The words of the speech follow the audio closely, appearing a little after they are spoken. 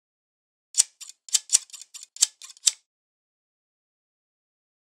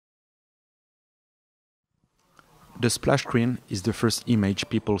The splash screen is the first image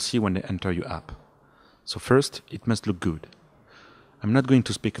people see when they enter your app. So first, it must look good. I'm not going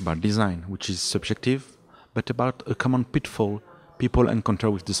to speak about design, which is subjective, but about a common pitfall people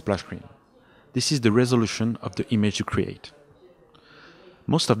encounter with the splash screen. This is the resolution of the image you create.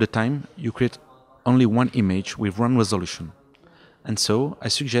 Most of the time, you create only one image with one resolution. And so, I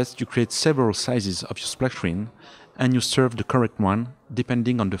suggest you create several sizes of your splash screen and you serve the correct one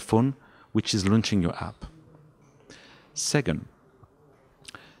depending on the phone which is launching your app. Second,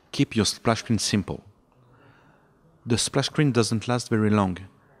 keep your splash screen simple. The splash screen doesn't last very long.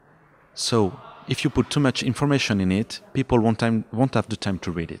 So, if you put too much information in it, people won't have the time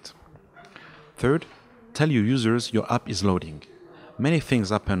to read it. Third, tell your users your app is loading. Many things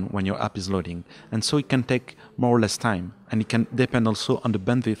happen when your app is loading, and so it can take more or less time, and it can depend also on the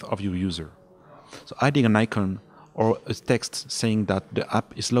bandwidth of your user. So adding an icon or a text saying that the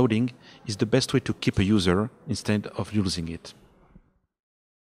app is loading is the best way to keep a user instead of losing it.